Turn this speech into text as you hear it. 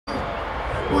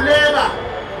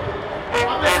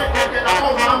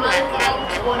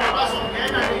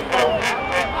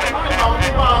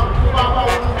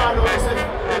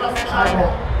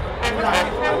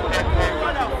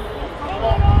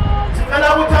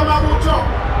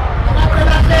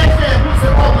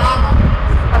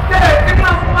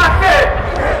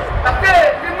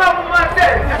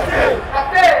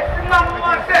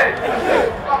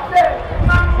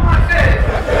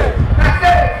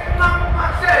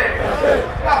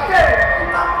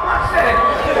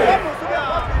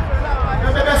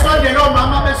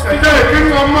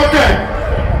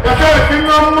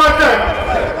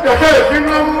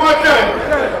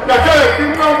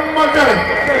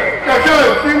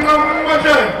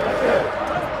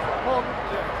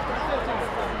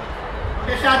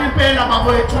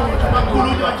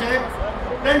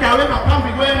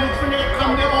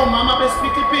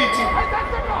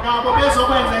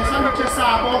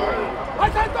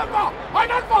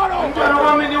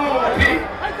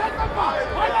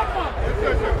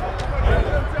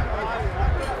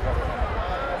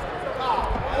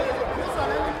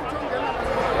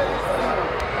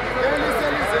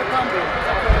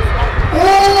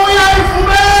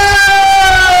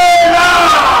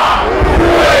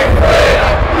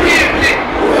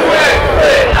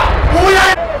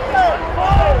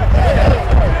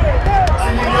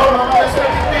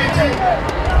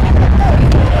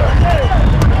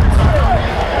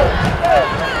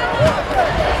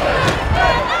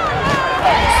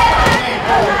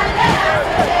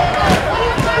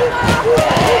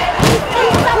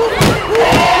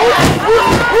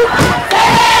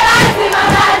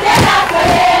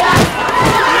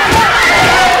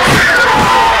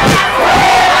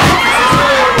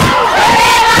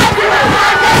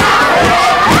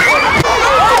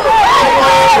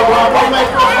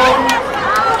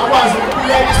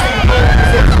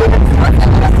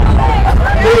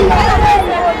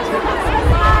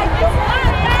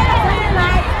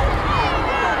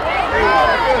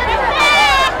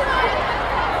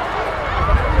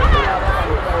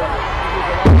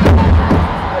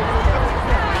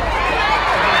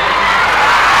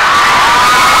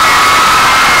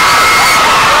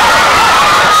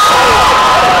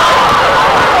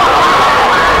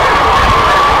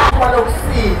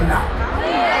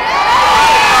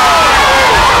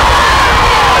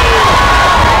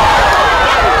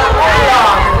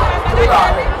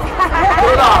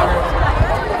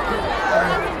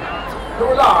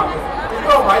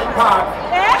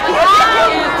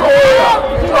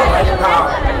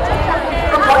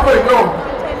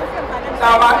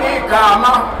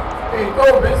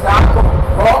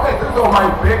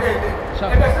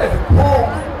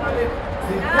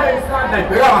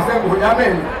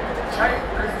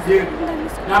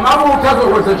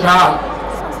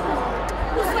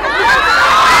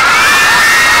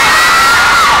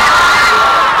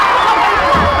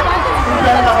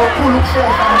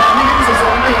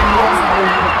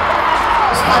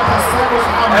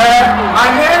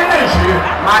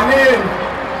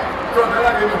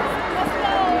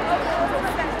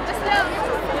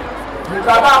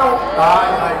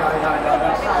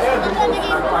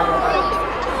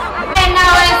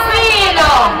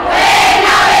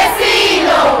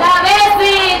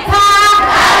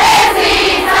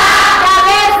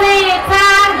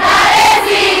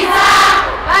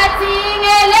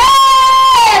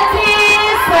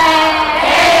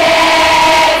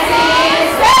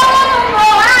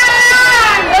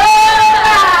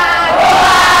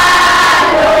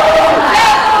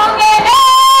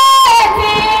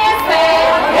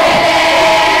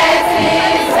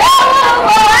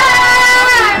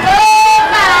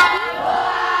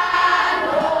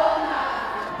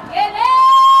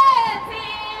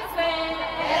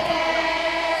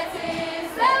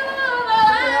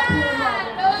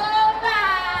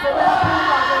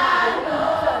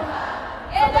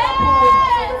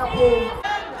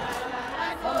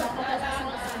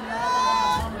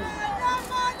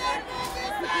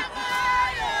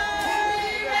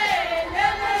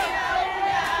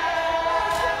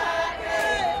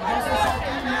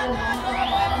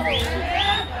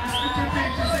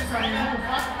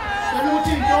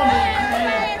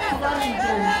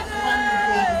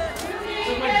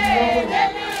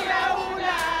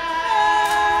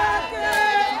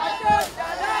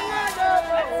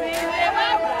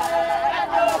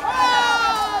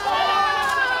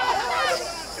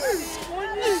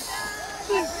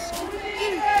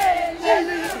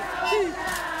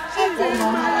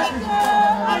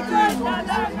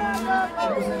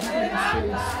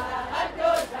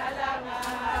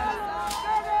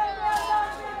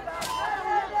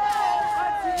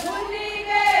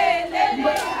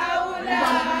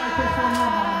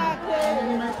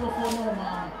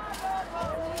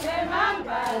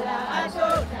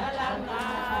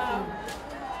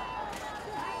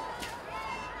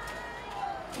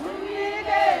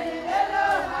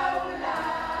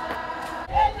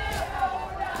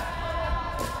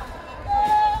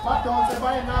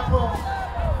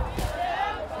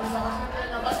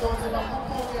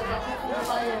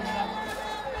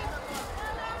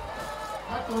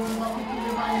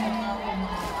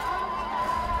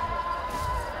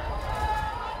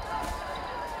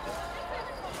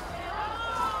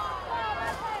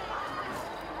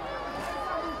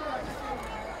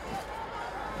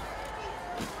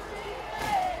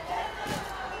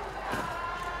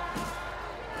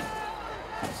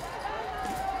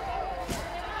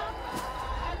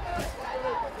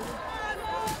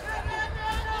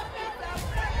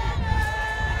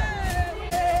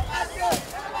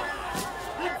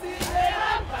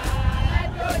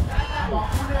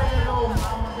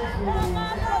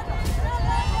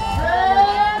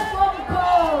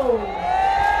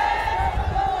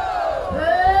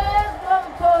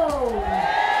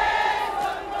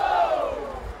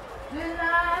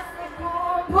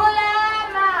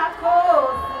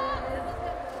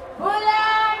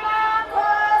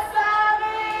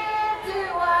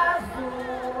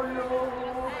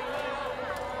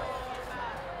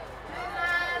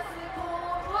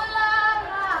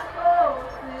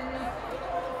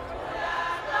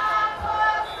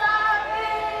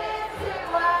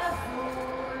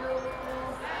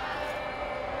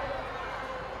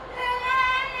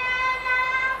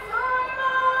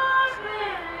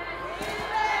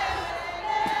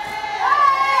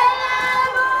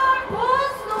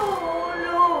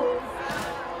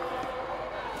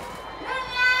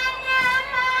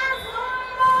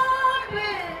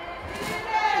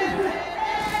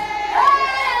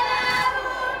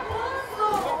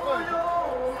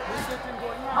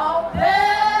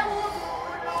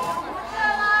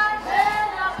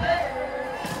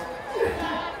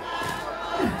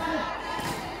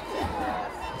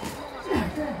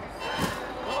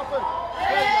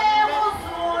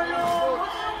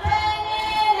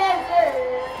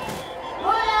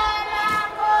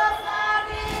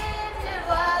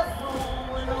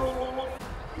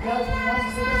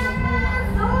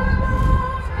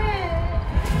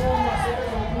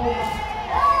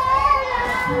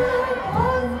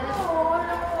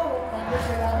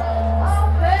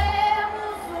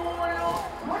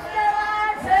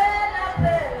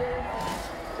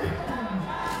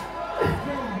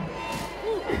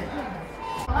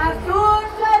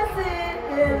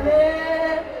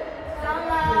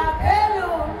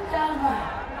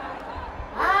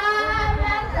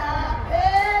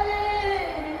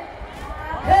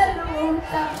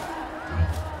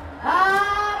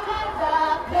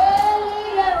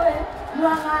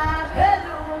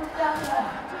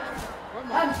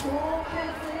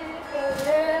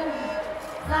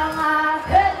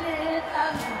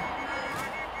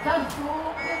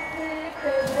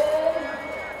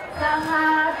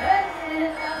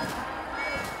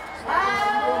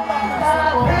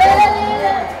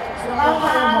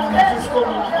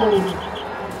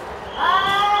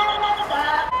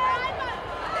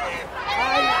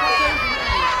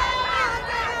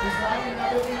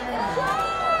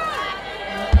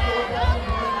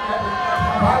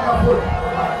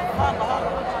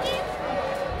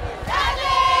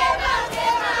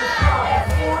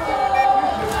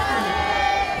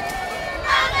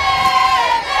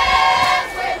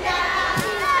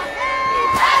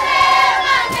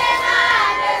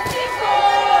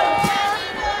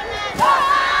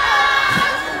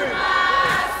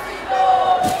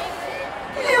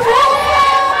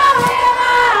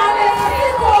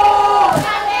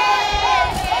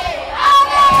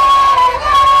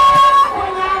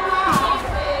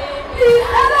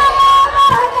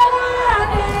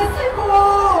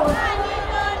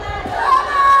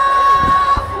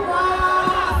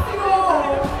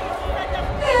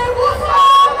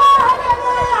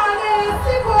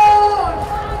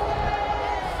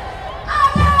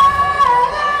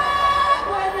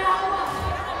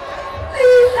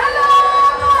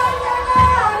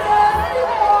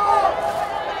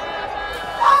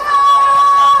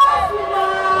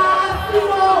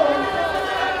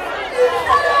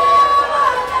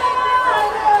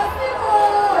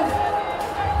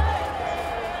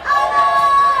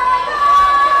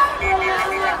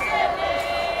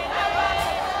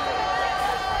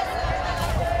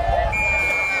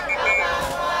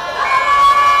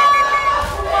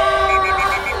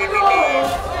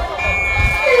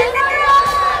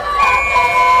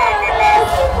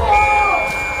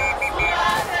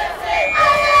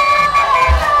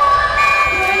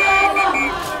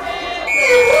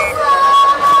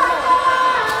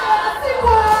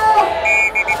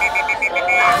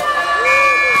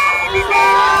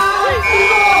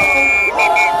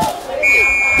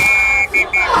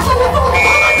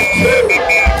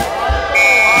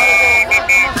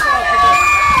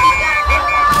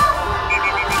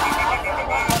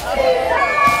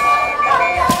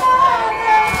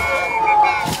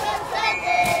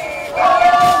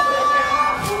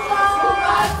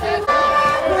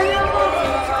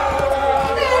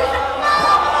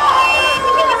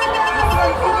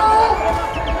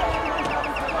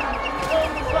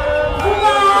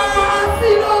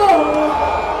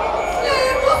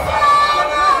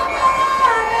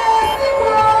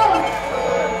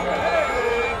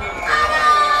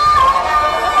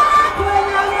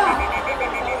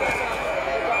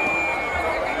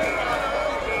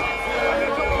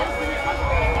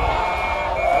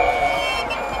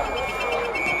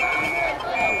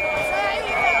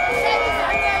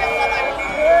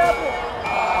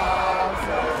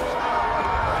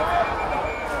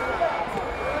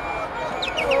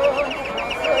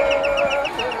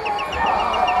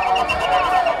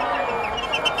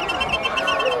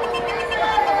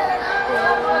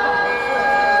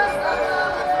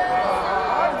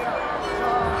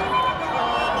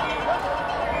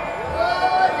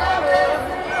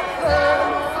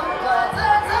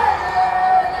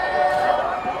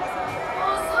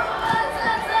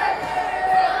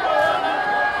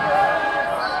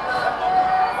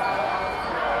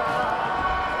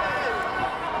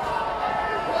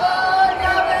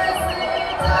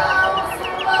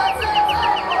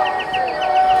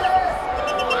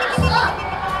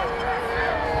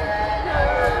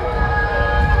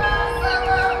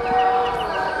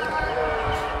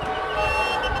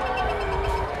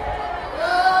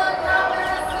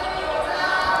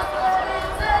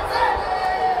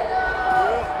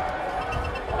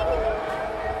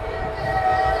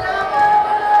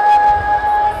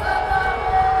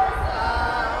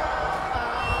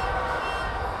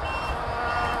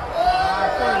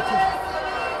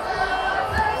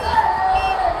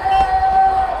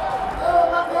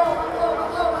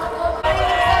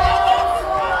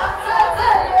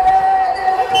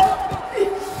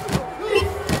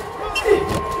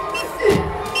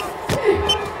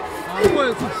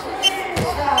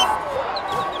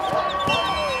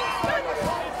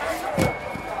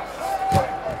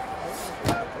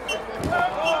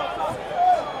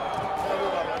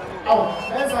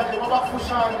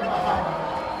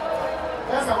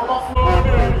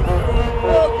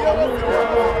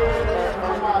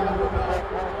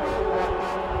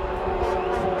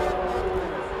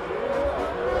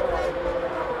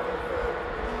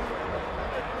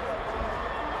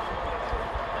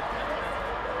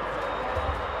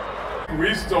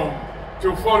wisdom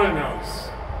to foreigners.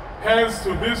 Hence,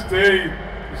 to this day,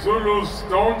 Zulus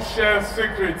don't share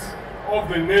secrets of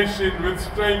the nation with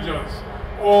strangers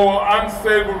or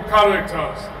unstable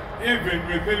characters, even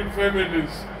within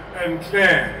families and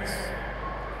clans.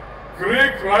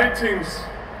 Greek writings,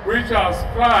 which are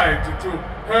ascribed to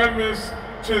Hermes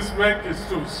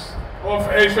Trismegistus of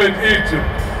ancient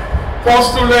Egypt,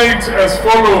 postulate as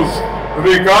follows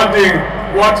regarding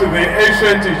what the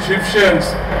ancient Egyptians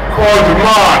called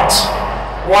Mat,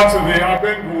 what the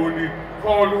Abenguni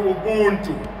called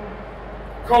Ubuntu.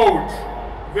 Quote,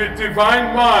 the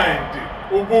divine mind,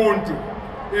 Ubuntu,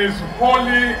 is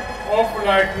wholly of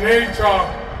like nature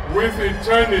with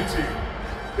eternity.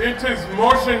 It is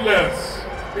motionless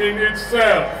in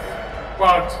itself,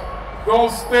 but though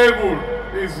stable,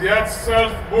 is yet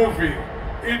self-moving.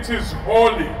 It is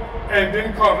holy and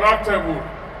incorruptible,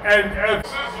 and as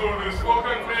Zulu is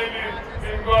spoken mainly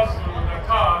in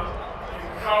KwaZulu-Natal, in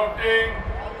Gauteng,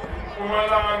 in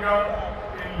Mpumalanga,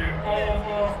 in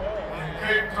Limpopo, in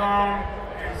Cape Town,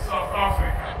 in South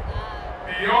Africa.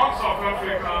 Beyond South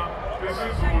Africa, this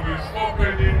is Zulu is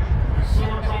spoken in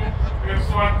Lesotho,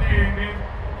 Eswatini,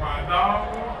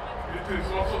 Malawi. It is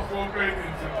also spoken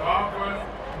in Zimbabwe,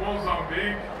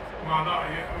 Mozambique,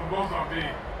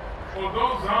 Mozambique.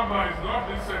 Although Zambia is not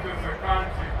listed as a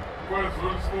country where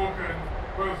Zulu is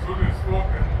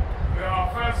spoken, there are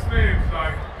first names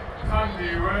like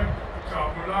Tandiwe,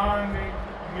 Chapulani,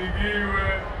 Nigiwe,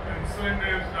 and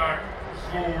surnames like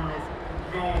Zulu,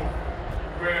 Lo,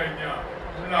 Wenya,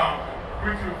 Lam,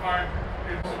 which you find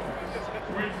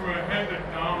which were handed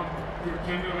down to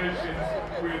generations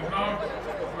without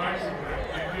writing them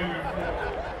again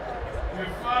before. The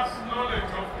first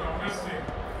knowledge of domestic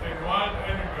and wild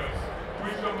animals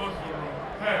which the Muslims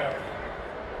have,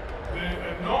 the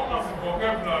enormous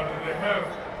vocabulary they have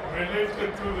related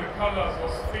to the colors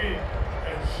of skin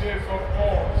and shapes of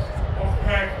horns, of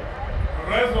pack,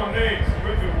 resonates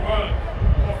with the world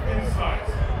of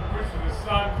insights which the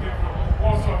Sun people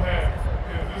also have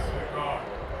in this regard.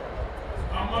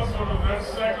 Amazon of their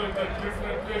segment at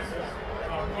different places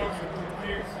according to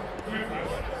these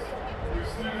differences. We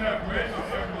still have major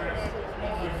segments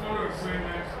of the foreign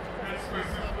segments and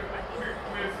specific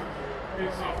places in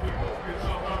South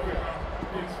Africa,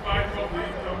 in spite of the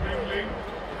intermingling,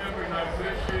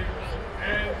 urbanization,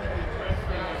 and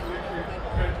industrialization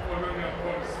and colonial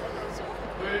policies.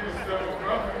 There is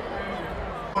demographic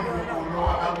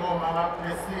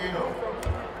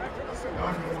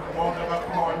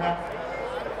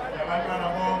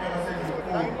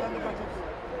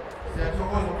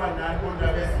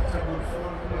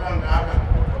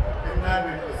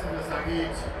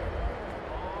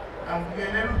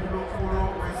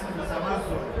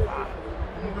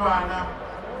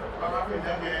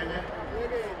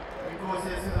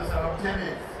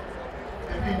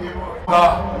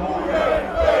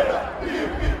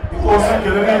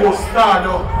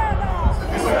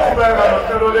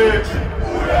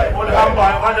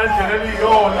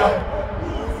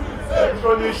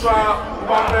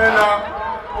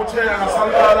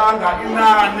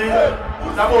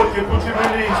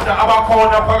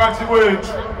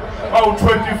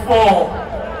awu-24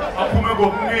 aphume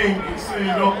ngobuningi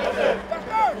silo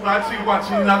ngathi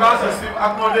kwathina kaze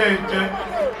si-acknowledge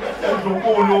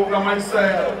uNdlunkulu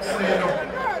kaMayisela silo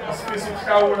asifisa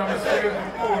ukuhlawula masifikele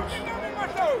umkhuthu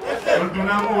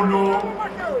uNdunankulu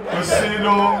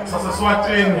wesilo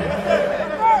saseSwatini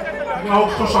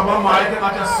ngawuhlushwa amamayike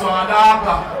ngathi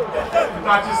asizwakalanga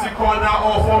ngathi sikhona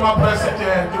former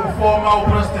president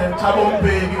upresident Thabo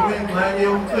Mbeki uyingxenye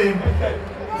yomcimbi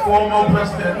former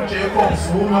President Jacob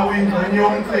Zuma uyingxenye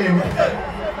yomcimbi.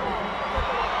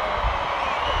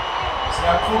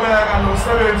 Siyaqhubeka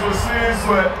nomsebenzi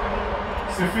wesizwe,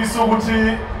 sifisa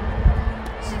ukuthi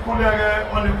sikhuleke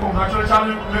on the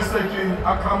congratulatory message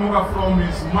aqhamuka from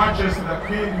His Majesty the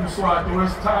King Mswati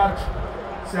wesithathu.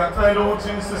 Siyacela ukuthi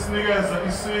sisinikeze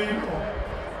isilo.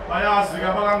 Bayazi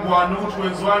abakangwane ukuthi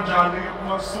kwenziwa kanjani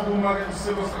uma kusukuma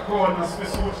isilo sakhona,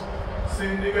 sifisa ukuthi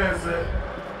sinikeze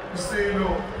isilo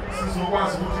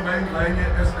sizokwazi ukuthi bayingxenye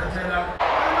esilethela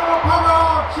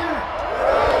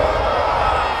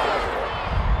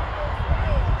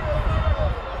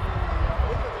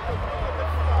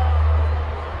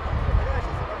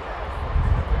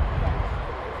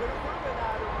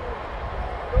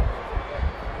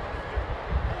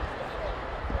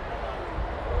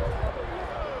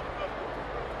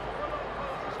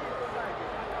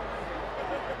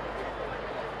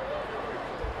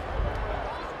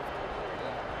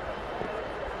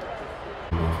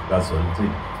Kasonti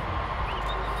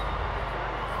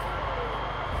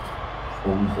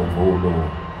umkhongulo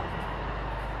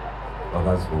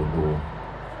AMABUTHO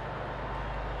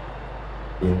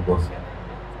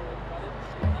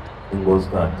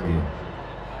inkosikazi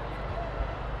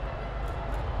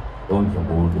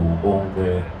Zulu bonke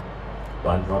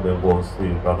bantu abenkosi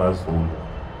bakaZulu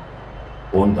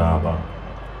ondaba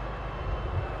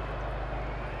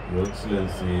Your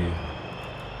Excellency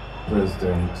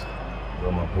President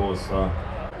Ramaphosa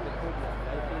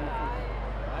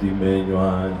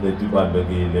dimenywa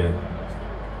letibalulekile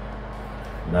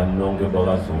nani nonke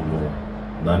bakaZulu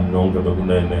nani nonke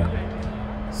bekunene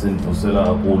sinivusela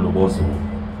kakhulu koZulu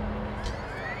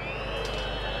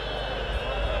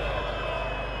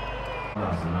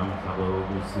namhlanje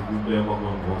ukuthi kubekwa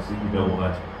kwenkosi ibekwa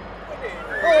kahle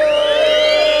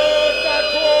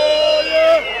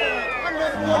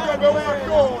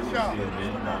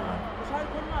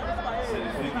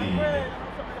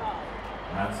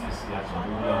nathi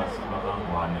siyajabula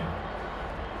sibakangwane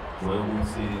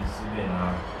ukuthi sibe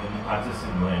emkhathi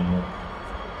esinwenwe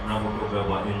nako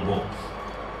kubekwa inkosi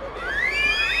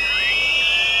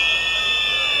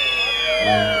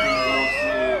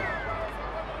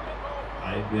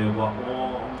ayibekwa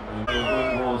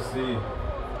inkosi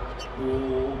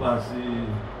ubasi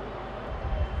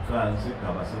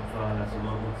isigaba sokufana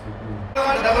sokuthi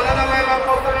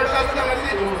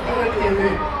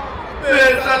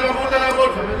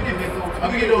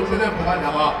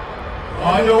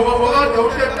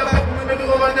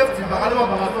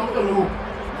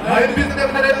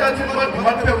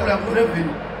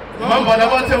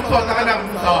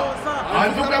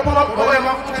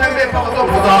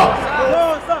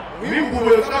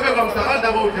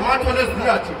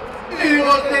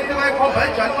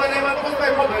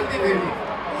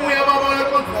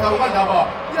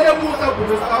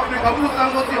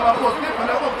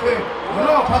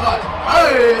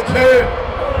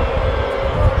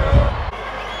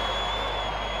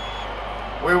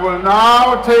We will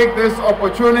now take this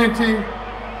opportunity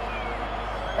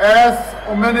as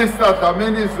Minister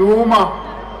Dlamini Zuma,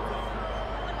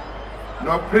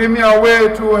 no Premier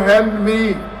way to hand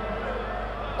me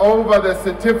over the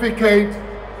certificate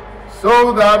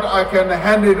so that I can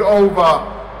hand it over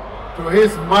to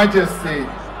His Majesty,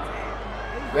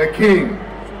 the King.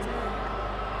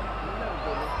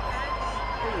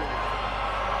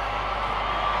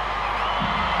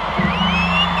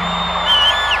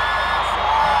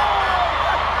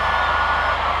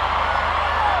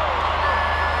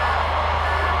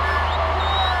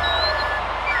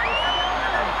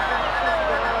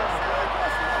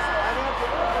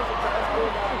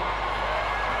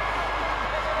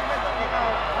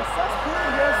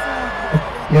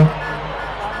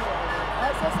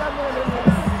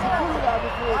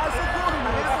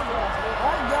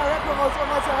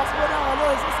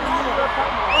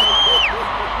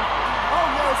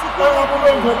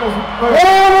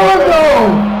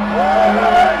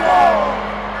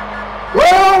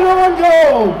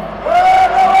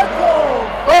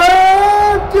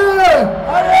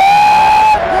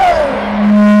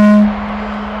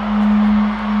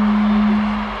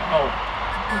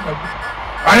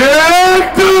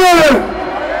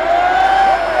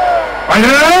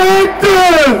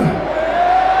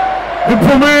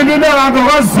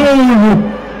 Zulu,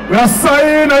 we are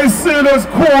saying I see this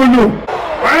corner.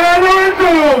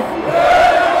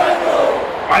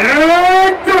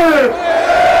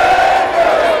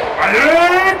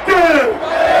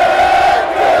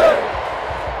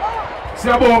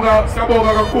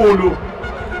 Siyabonga kakhulu.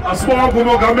 Asibonga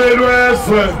umongameli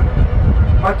wezwe.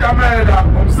 Matamela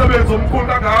umsebenzi omkhulu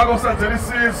kangaka osenzela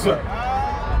isizwe.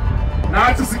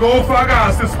 Nathi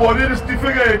sikofakazi sibonile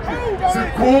isitifiketi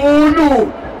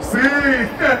sikhulu.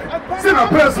 Sihle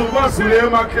singaphezulu kwaZulu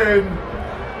emakheni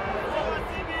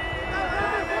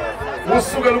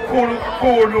usukela ukhulu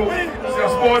kakhulu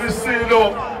siyasibona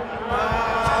isilo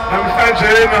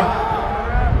namhlanjena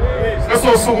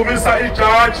sesosukumisa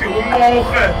ijaji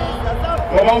umuhle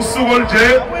ngoba usuku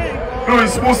nje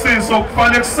luyisibusiso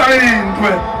kufanele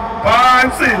kusayindwe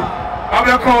phansi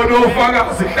abekhona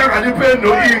ofakazi hlangana ipendo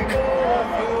ink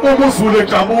uma uZulu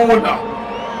ejabula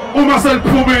uma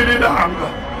seliphumile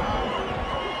ilanga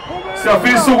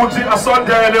siyafisa ukuthi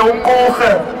asondele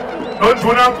umqoqe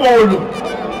noNdunankulu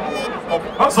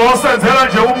bazosenzela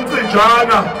nje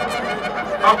umcinjana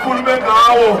akhulume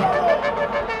ngawo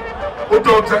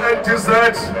uDr NDZ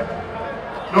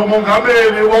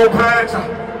nomongameli wawuphetha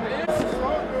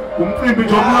umcimbi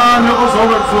nje omncane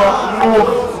ozokwenziwa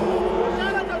umqoqe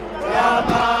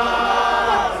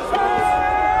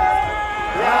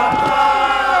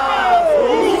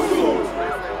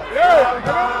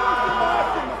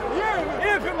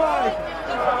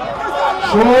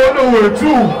Shono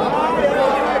wetu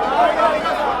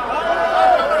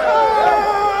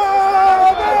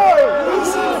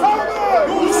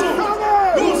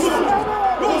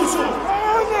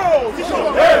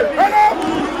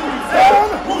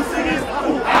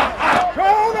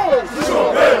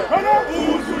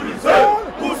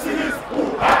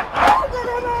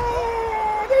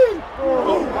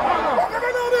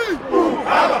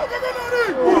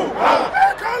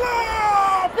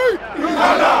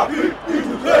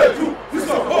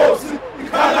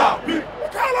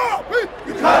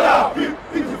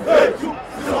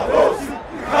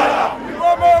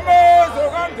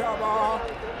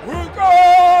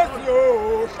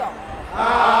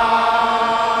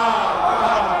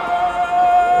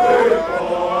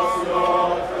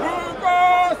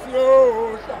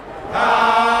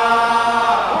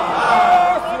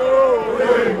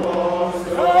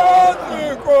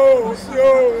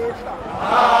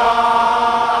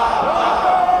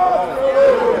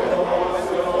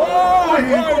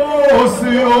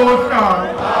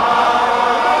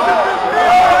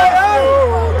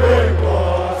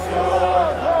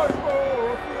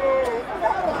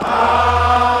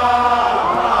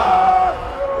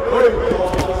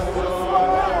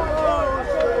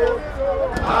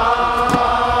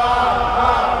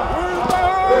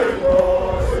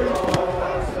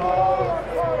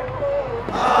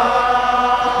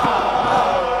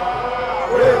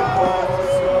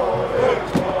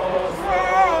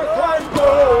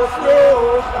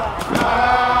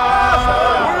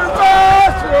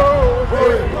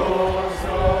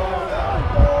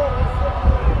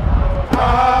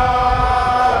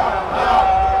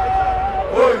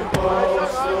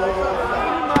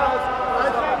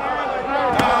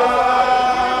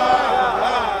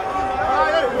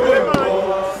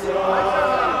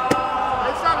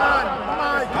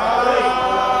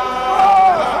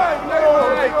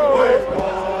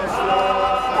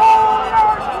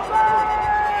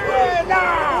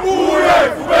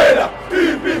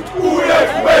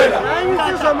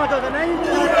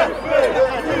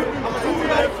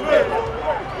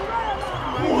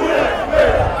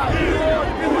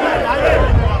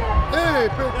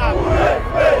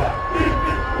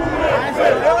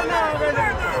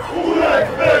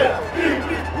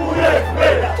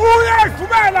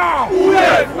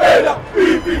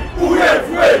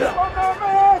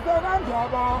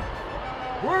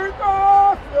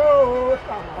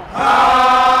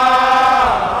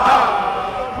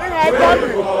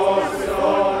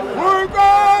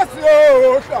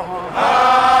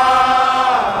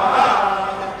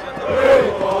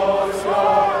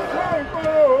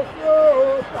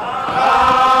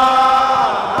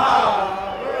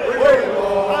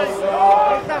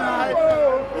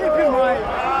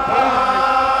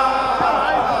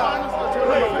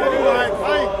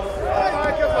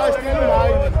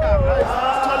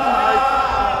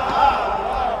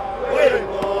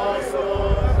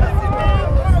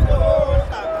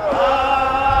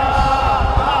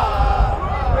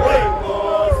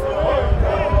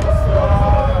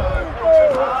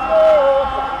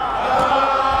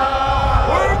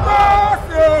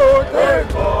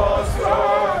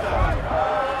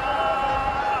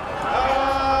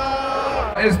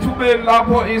Esithubeni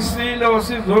lapho isilo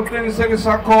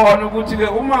sizoqinisekisa khona ukuthi ke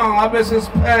uma ngabe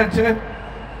sesiphethe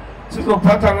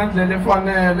sizophatha ngendlela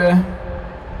efanele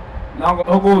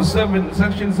nangoku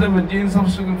section 17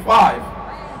 subsection 5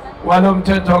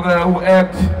 walomthetho ke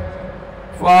uAct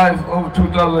 5 of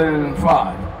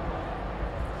 2005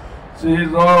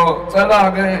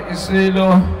 sizocela ke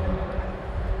isilo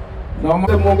noma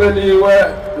semukeliwe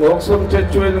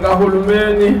ngokusemthethweni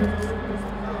kahulumeni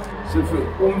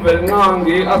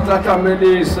umvelnqangi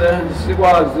asihlanganise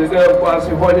sikwazi ke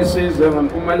kwasihole isizwe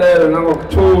ngempumelelo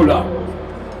nangokuthula.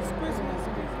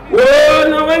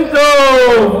 Wena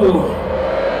wendlovu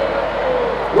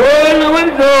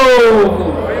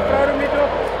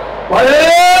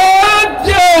wayethe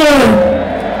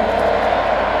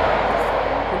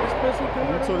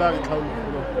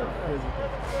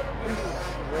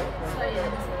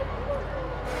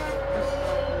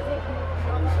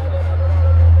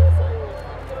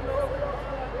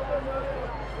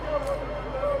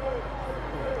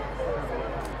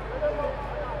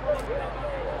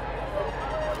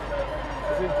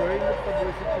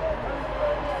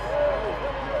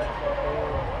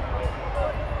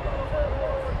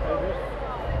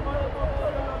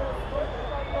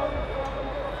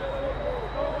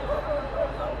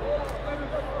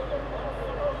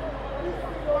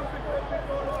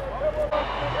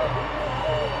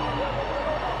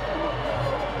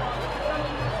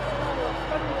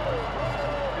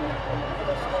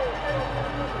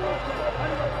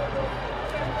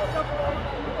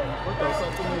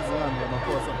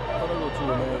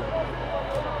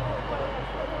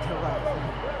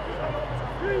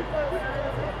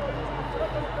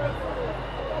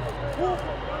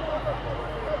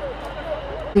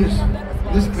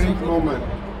This great moment.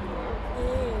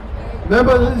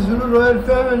 Members of the Zulu royal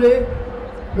family,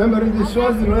 members of the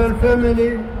Swazi royal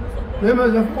family,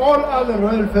 members of all other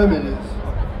royal families.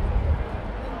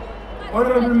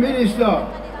 Honorable Minister,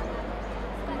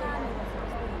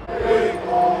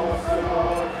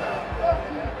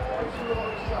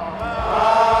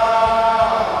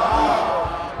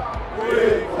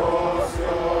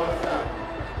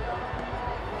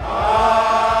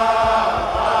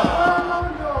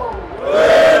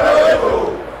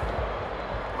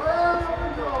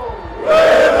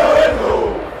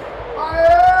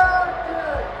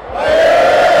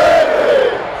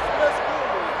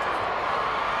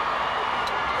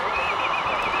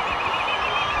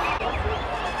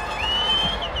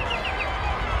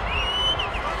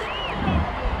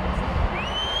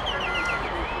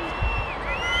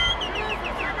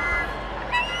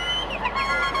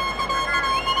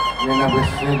 Mina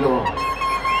besilo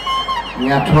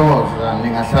ngiyathoza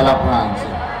ningahlala phansi.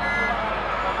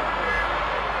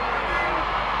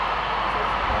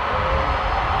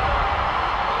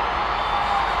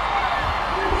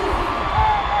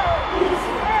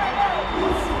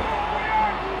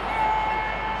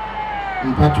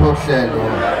 Mphathi wohlelo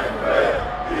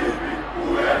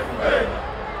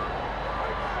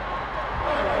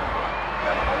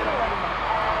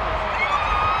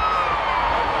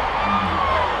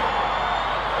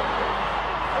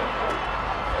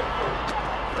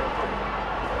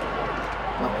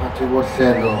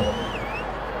wohlelo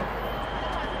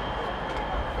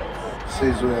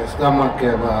sizwe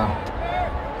sikaMageba,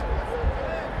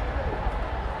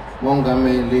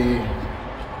 mongameli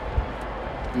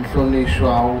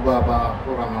mhlonishwa ubaba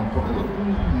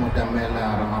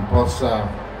Mutamela Ramaphosa,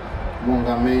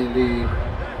 mongameli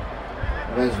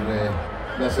wezwe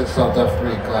lase South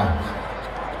Africa,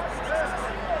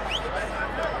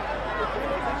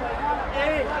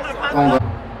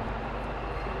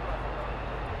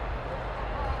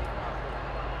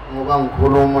 ngoba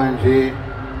ngikhuluma nje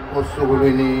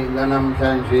osukwini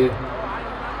lanamhlanje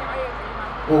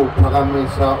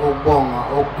uphakamisa ukubonga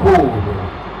okukhulu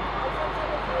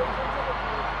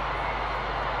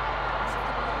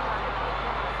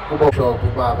kubashop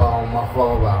baba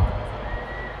uMahoba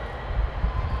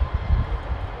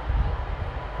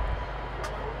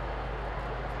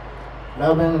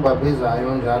Laba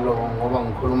engibabizayo njalo ngoba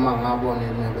ngikhuluma ngabo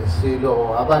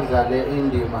besilo abadlale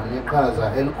indima neqhaza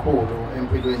elikhulu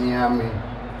empilweni yami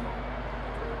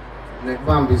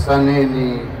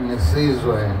nekubambisaneni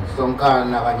nesizwe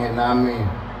sonkana kanye nami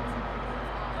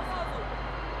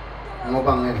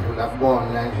ngoba ngedlula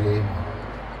kubona nje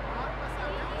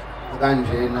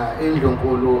kanjena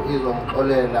indlunkulu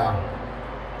izongixolela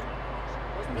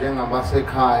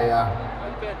njengabasekhaya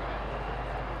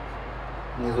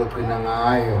ngizogcina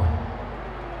ngayo.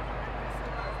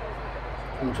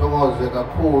 Ngithokoze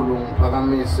kakhulu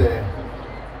ngiphakamise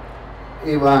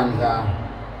ibandla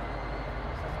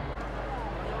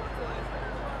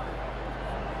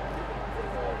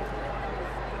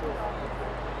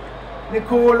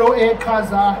likhulu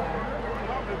eqhaza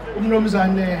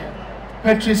umnumzane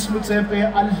Patrice Mutsepe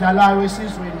alidlalayo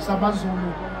esizweni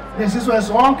samaZulu nesizwe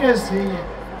zonke ezinye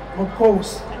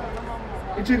ngobukhosi.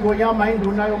 Ithi Ngonyama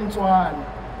induna yomTswana.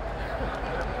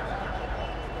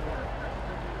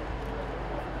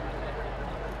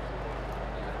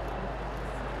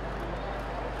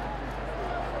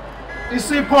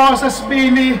 Isipho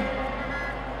sesibili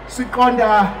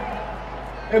siqonda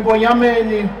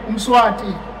eNgonyameni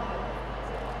uMswati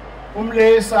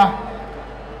umlesa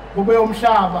kube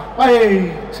umhlaba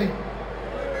bayethi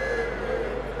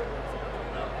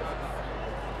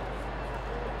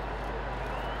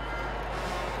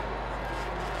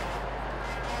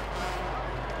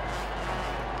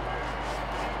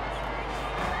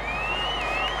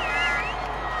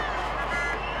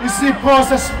isipho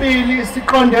sesibili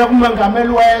siqonde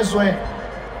kumengameli wezwe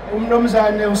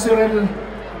umnumzane uCyril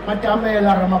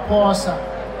Matamela Ramaphosa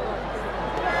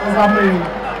ovamile.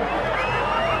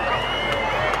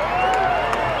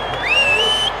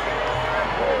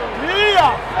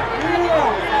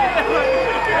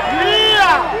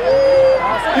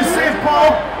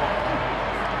 Isipho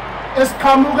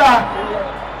esiqhamuka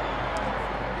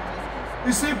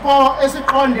isipho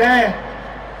esiqonde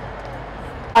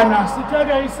ana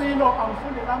sitheke isilo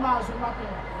angifunde amazwi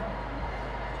mabheka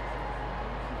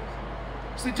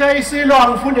sithe isilo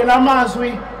angifunde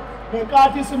amazwi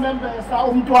ngenkathi simembesa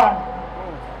umntwana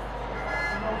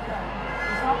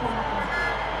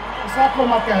isakho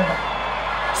mabheka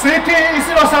sithi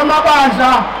isilo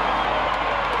samabandla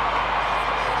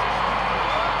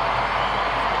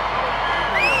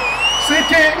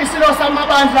sithi isilo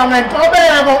samabandla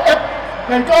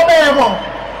ngentobeko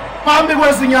phambi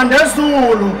kwezinyanda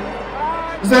ezulu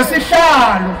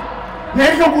zesihlalo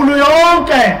nendlunkulu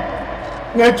yonke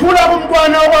ngethula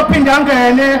kumntwana okwaphinda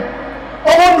ngene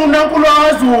okundunankulu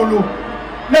kaZulu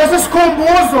lesi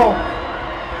sikhumbuzo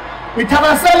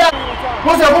ngithakasela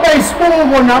kuze kube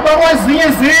isibuko nabakwezinye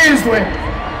izizwe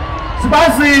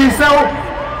sibazise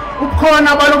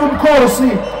ubukhona balobu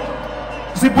bukhosi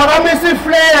siphakamise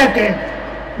iflege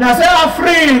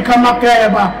nase-Afrika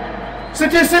Mageba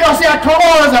sithi silo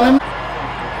siyathokoza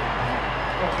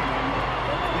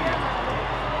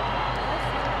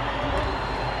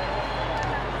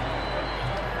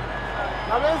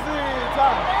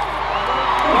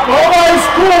ngoba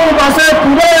isikhumba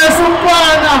sebhubesi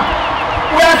umntwana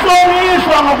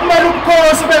uyahlonishwa ngokumela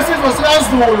ubukhosi besizwe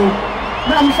sikaZulu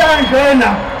namhlanje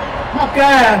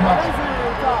Mageba.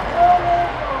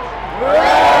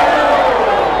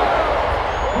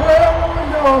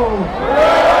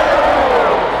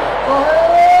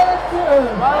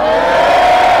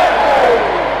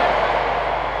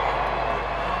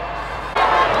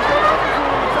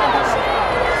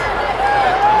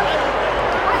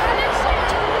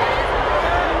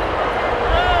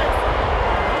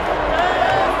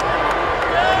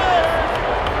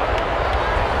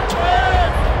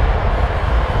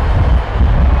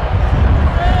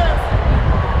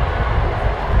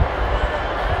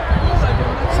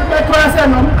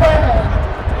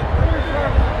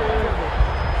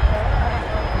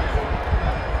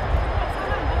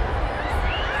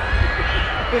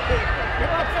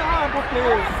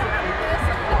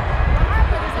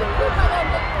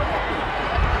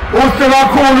 Uhle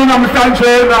kakhulu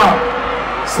namhlanje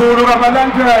Zulu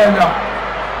kaMalandela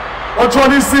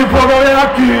othola isipho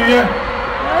loyagiye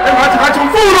engathi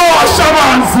umfulo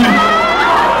washamanzi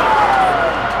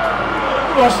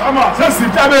washamanzi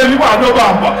esitabeni kwalo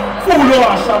bamba fulo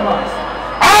washamanzi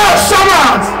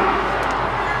shamanzi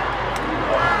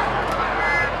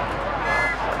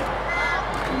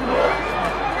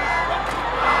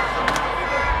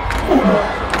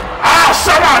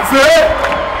shamanzi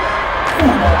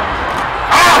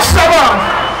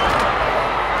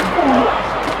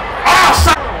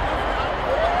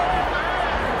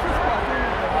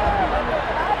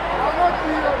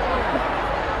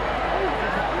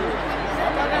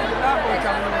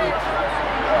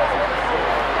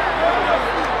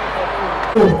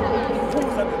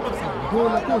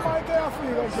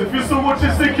Sifisa ukuthi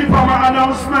sikhipha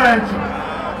ama-announcement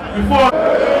before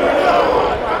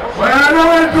wena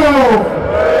wethu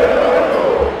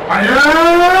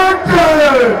ayekhe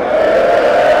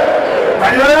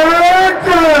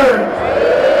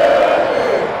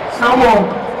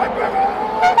sawubona.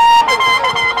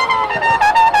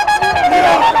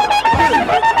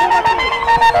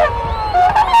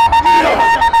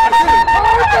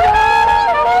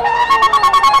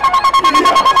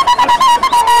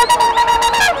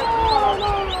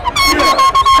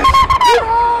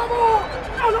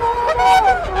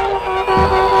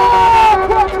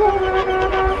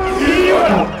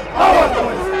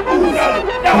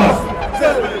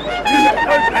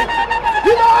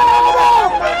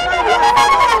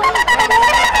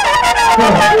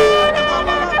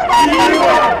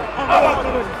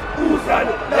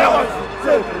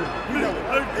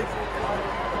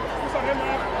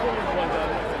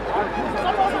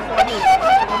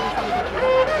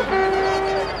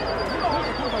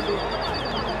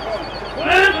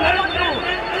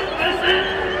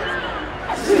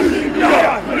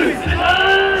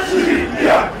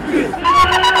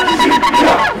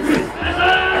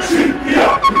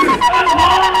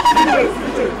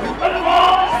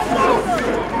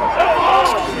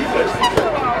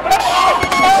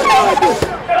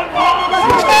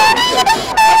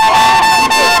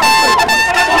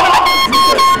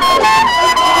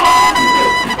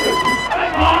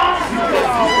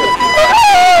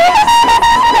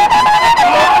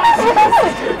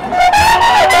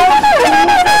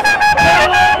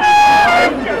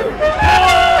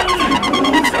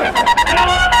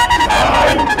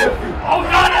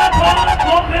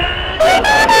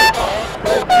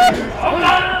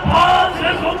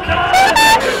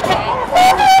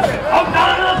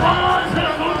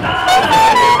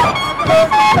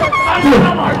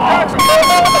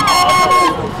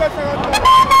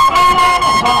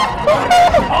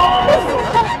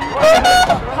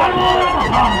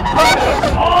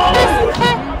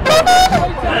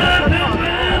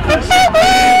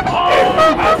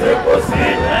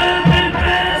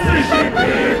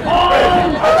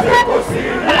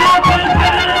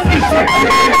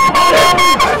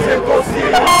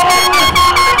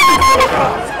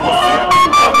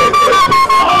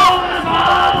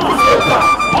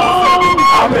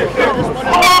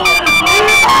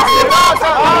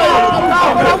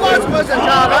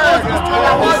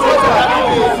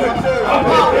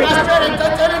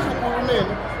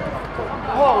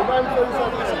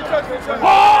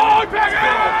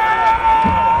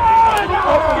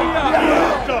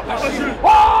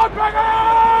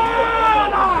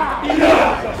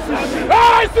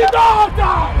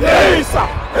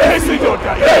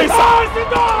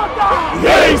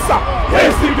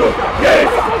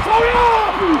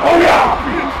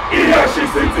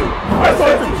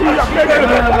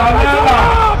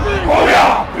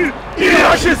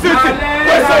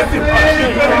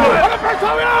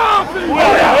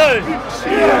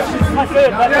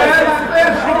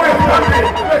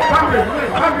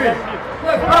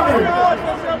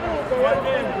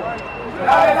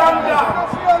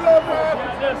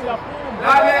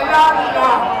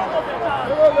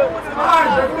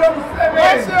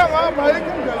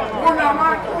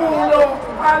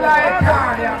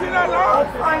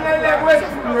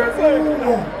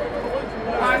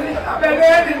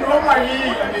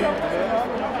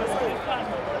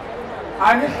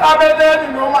 Anihlabeleli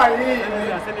noma yini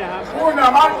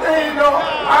kunamaqilo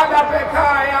alapha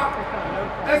ekhaya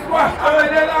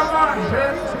esiwahlabelela manje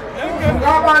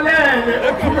ngabalele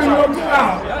ekhulwini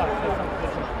lomhlaba.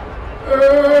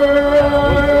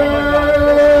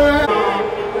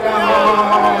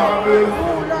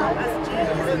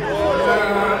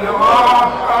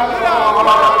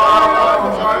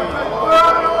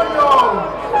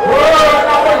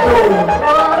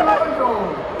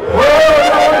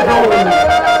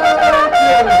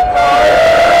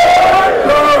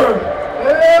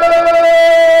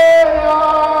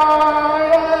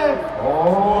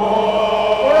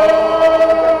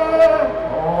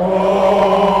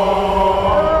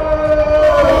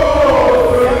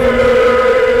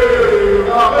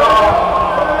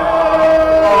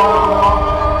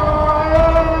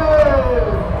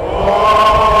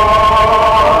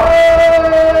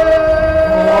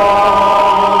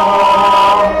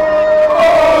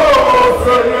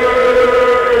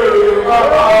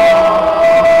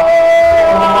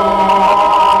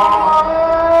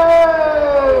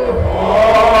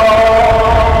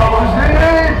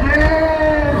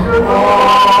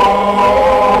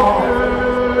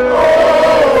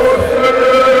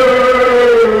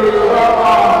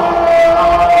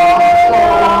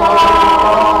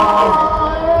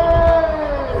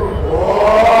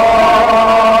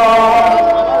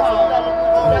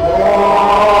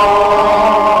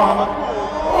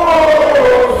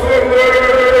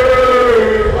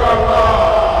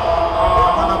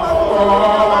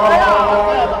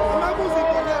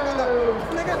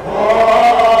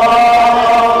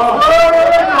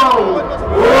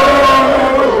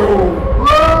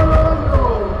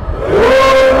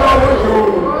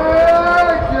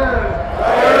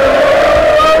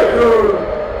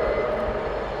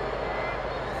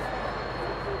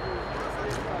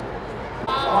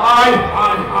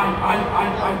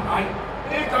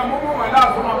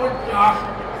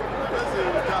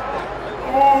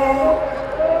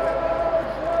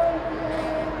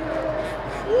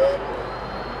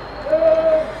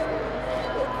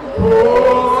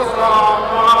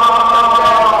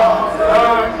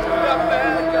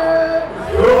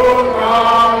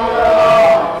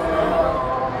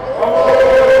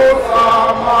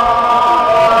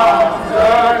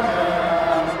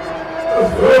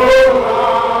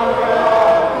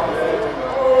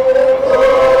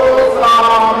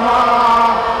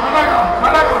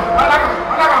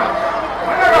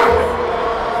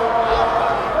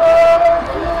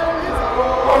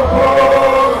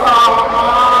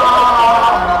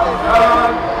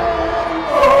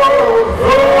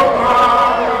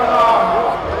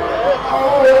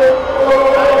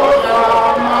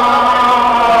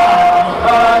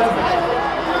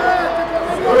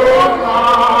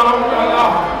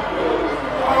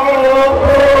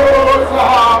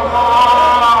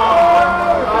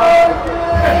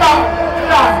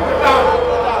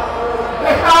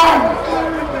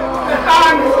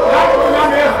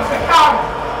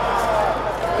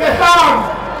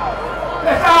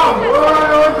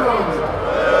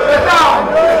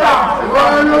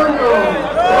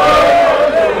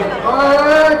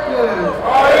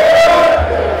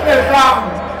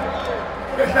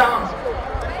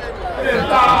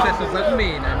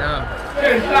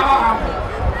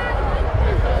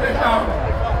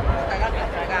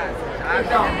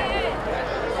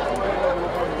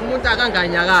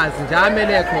 akanganyakazi nje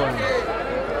amele khona.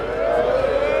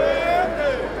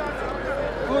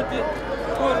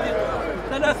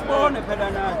 Sana sibone phela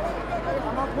nathi.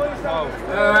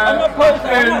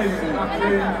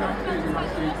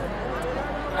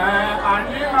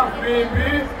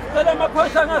 Aningafimbi Sana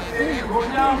amaphoyisa angasifiki.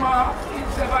 ngonyama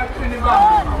isebantwini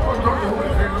bami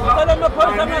Sana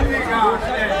amaphoyisa angasifiki.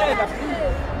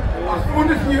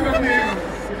 asifuni sinyikanyika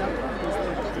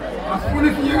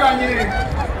asifuni sinyikanyika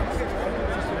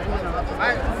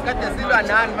Kade silwa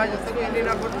nani manje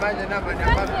sekuyinina futhi manje namba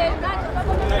naphambili.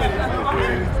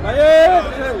 Yeah.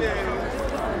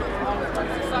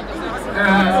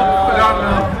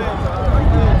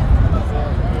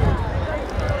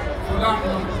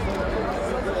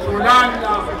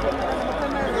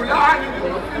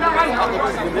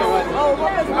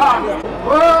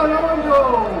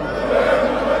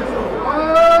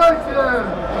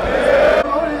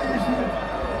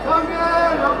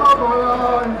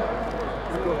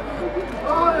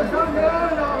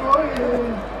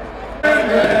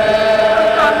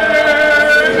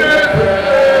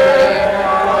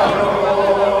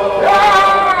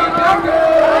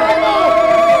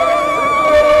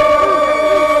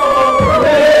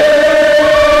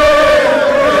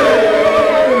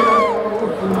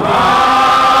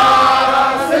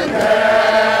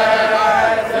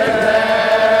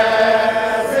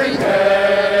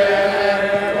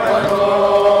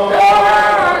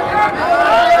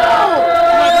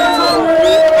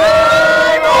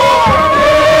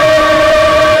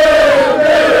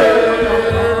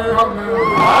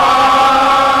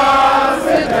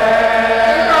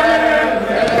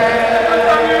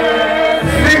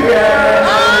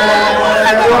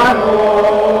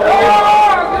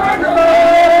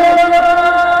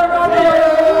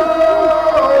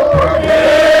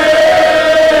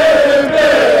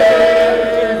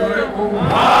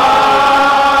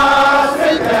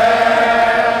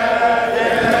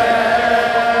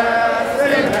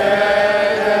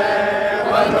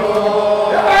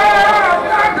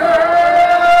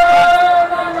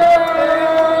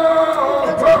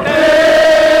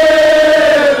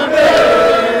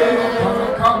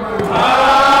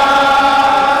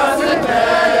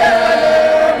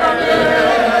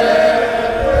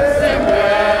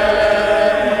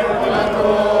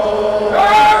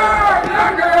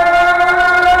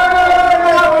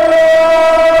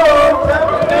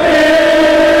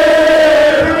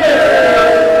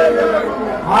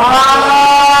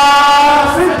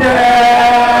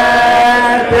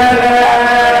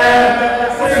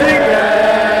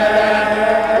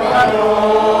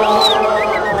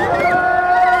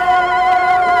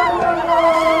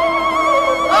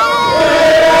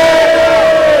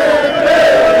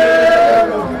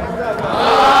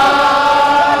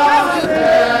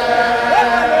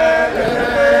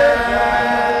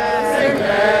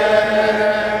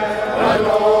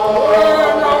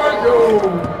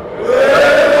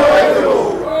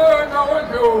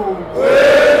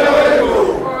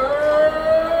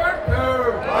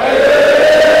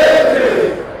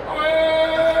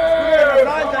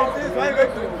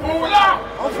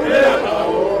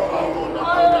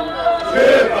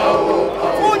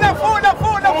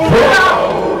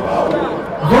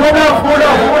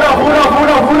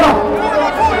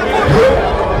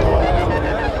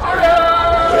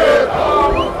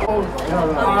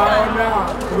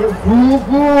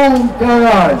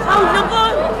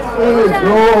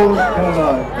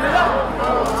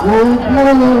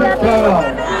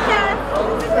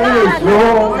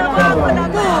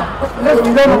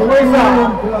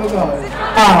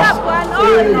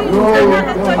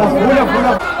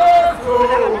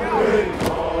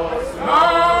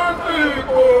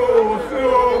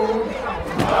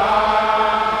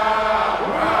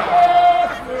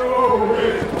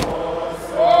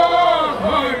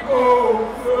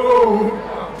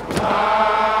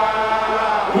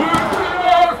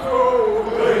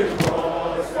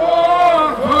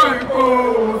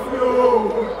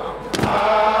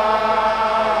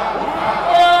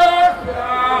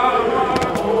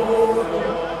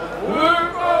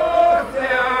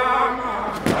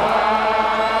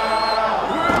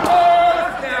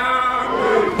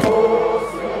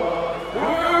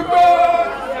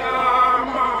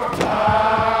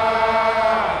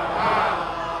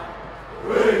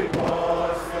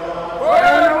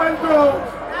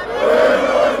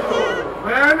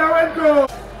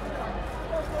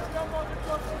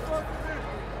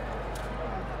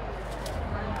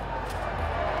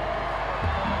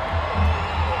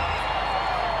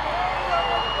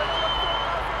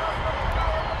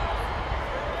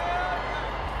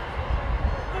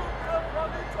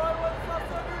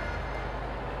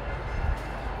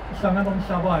 ukuhlangana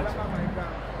nomhlabathi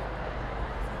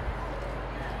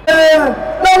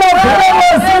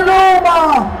Siluma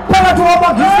phakathi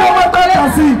kwamagisi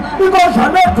wamaqadasi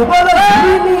ikonjane edubele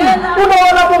zini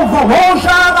unowona muva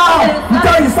ngoshaka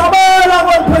mtayisabela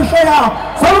kwemphesheya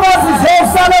solwazi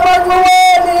zosala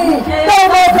emanxiweni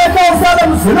nokhetha usala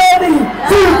emzileni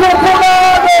sikhuphula